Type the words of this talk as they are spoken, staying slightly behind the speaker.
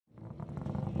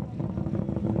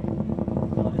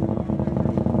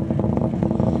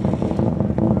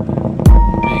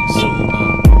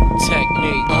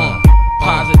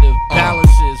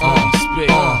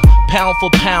Pound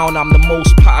for pound, I'm the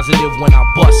most positive when I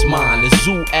bust mine. The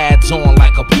zoo adds on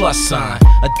like a plus sign.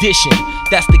 Addition,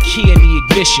 that's the key in the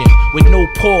ignition. With no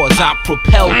pause, I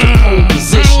propel to pole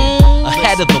position.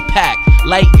 Ahead of the pack,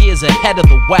 light years ahead of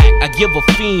the whack. I give a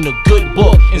fiend a good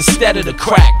book instead of the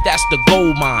crack. That's the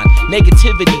gold mine.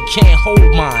 Negativity can't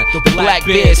hold mine. The black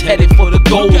bear's headed for the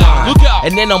gold line.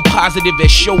 And then I'm positive at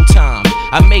showtime.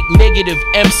 I make negative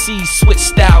MCs switch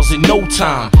styles in no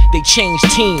time. They change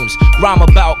teams, rhyme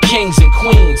about kings and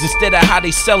queens instead of how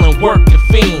they sellin' work to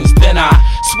fiends. Then I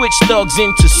switch thugs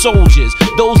into soldiers,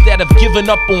 those that have given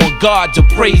up on God to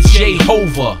praise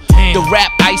Jehovah. The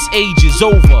rap ice age is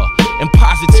over, and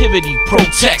positivity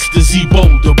protects the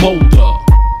Z-Boulder boulder.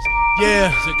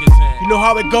 Yeah, you know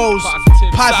how it goes.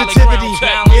 Positivity,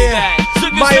 yeah.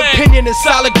 My opinion is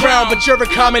solid ground, but you're a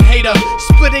common hater.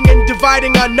 Splitting and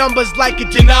dividing our numbers like a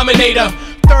denominator.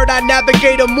 Third eye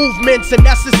navigator movements are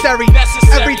necessary.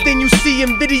 Everything you see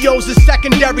in videos is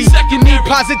secondary. You need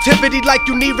positivity like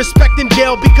you need respect in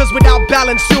jail, because without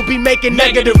balance you'll be making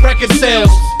negative record sales.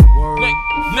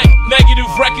 Negative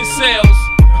record sales.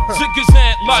 I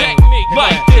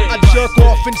jerk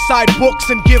off inside books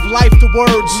and give life to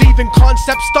words, leaving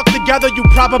concepts stuck together you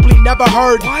probably never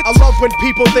heard. I love when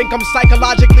people think I'm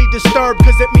psychologically disturbed,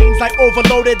 cause it means I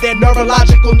overloaded their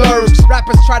neurological nerves.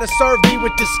 Rappers try to serve me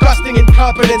with disgusting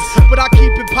incompetence, but I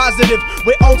keep it positive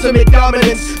with ultimate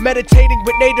dominance. Meditating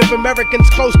with Native Americans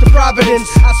close to Providence,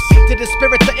 I speak to the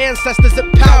spirits of ancestors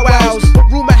at powwows, but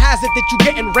rumor has it that you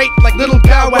getting raped like Little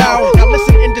Bow Wow. Now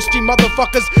listen, industry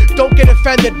motherfuckers, don't get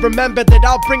offended. Remember that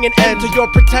I'll bring an end to your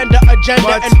pretender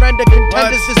agenda and render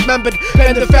contenders dismembered.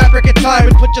 Bend the fabric of time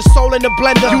and put your soul in a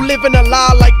blender. You live in a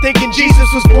lie like thinking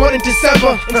Jesus was born in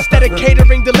December. Instead of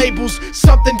catering the labels,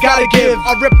 something gotta give.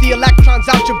 I'll rip the electrons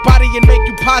out your body and make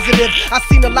you positive. I've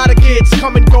seen a lot of kids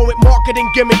come and go with marketing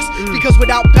gimmicks, because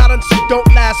without balance you don't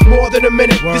last more than a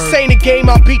minute. This ain't a game,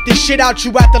 I'll beat the shit out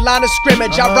you at the line of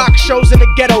scrimmage. I rock shows in the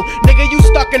ghetto, nigga you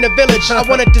stuck in the village. I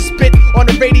wanted to spit on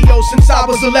the radio since I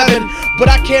was 11, but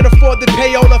I can't afford the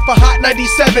payola for Hot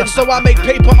 97, so I make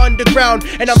paper underground,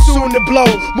 and I'm soon to blow,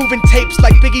 moving tapes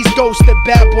like Biggie's Ghost at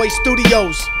Bad Boy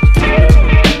Studios.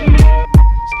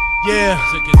 Yeah,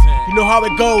 you know how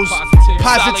it goes.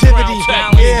 Positivity,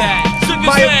 yeah.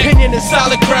 My opinion is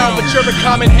solid ground, but you're a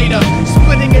common hater.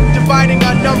 Splitting and dividing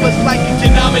our numbers like a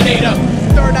denominator.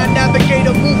 Third eye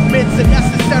navigator movements are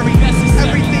necessary.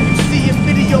 Everything you see in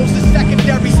videos is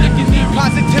secondary. You need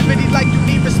positivity like you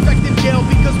need respect in jail,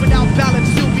 because without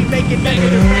balance you'll be making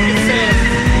negative record sales.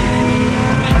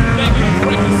 Negative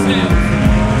record sales.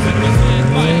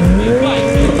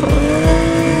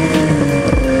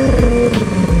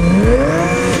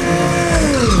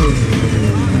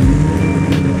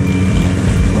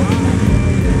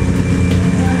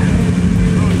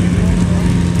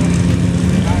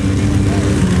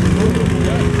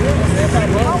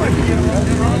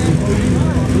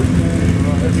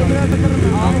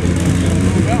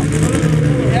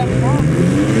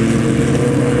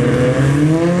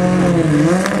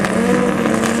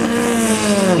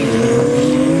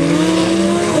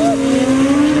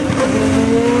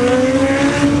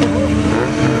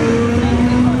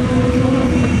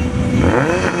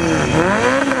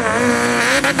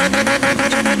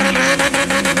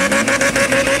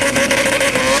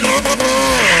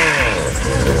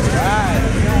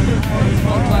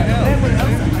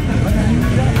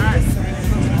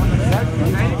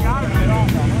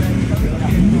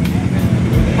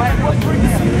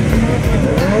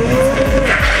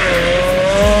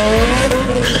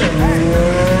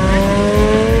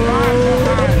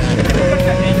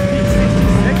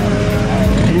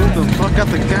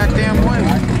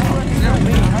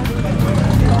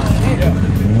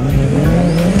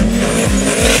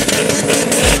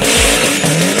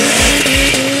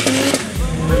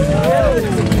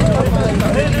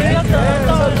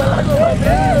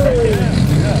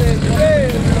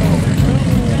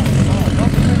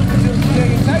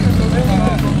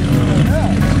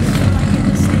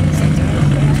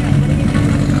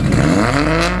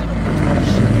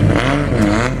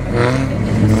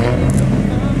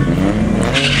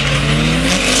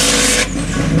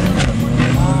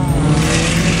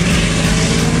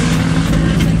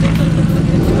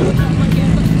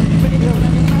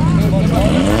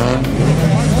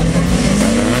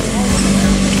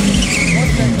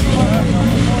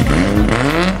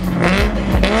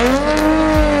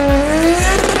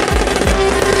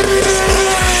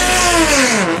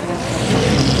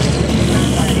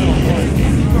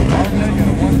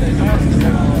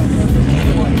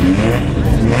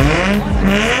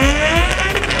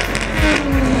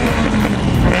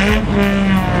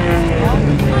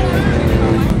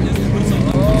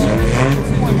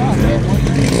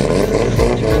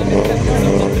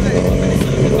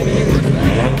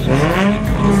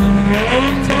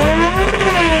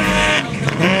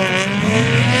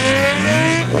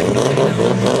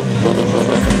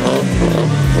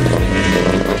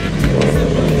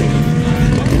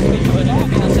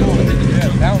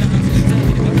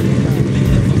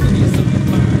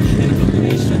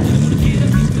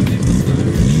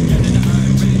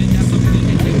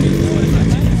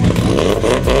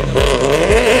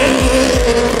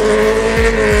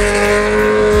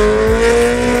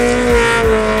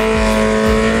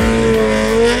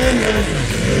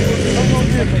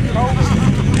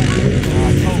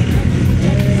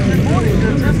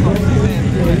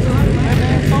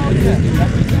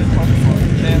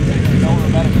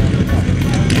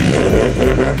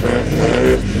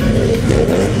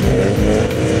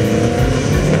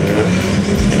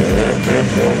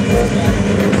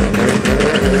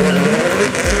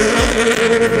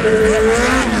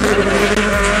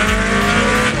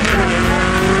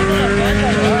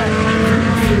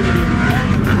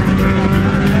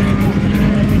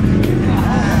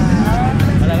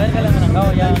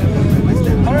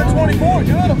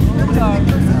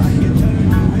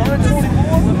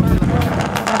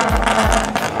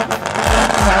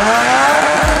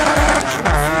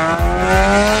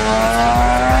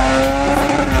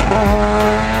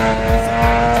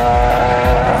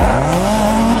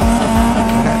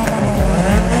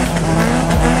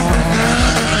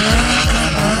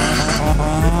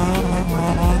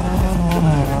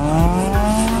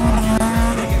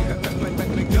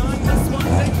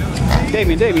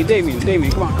 Damien,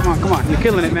 come on. You're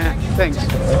killing it, man. Thanks.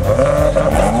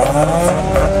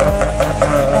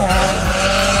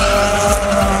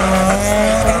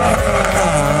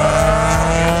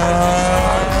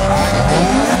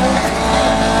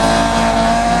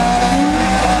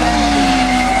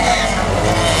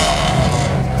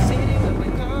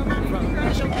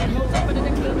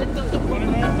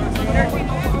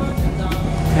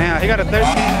 Yeah, he got a 13.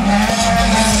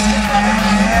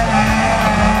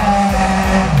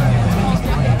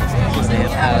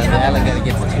 Allen gotta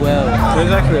get to 12.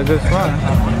 It's actually a good spot.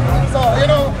 So, you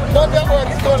know, don't get more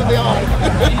score to the arm.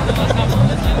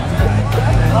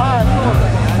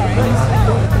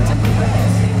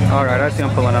 Alright, I see him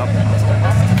pulling up.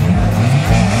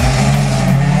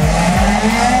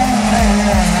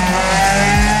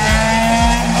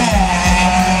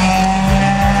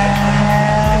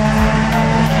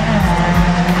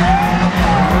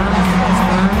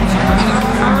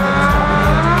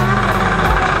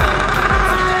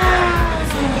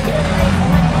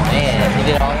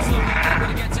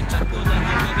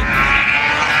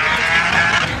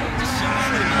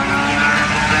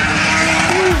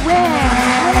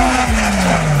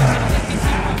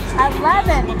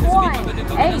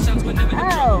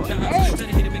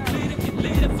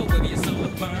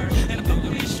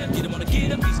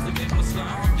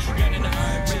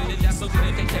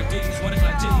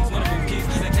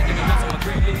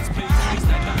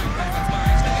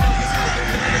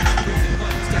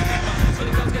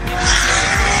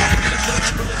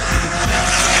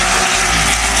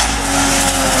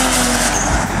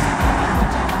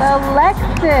 The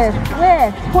Lexus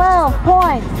with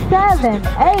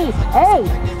 12.788.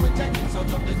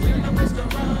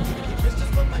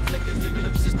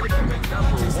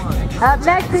 Up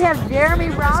next we have Jeremy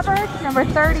Roberts, number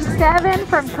 37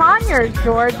 from Conyers,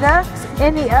 Georgia,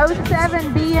 in the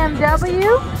 07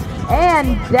 BMW,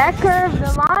 and Decker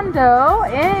Villando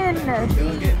in the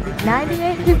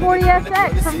 98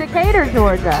 240SX from Decatur,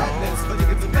 Georgia.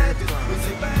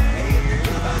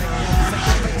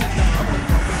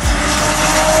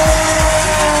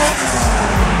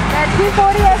 That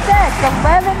 240SX,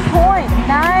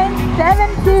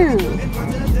 11.972.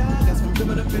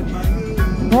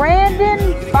 Brandon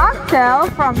Boxell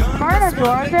from Smyrna,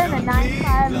 Georgia, in the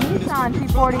 95 Nissan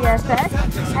 240SX,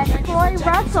 and Troy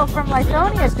Russell from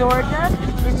Lithonia, Georgia,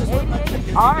 in the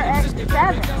 88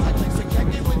 RX-7.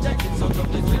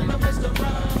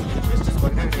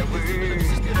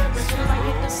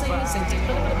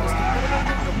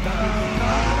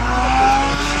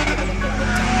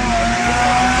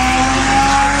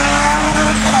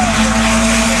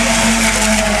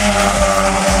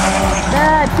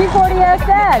 The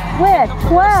 240SX with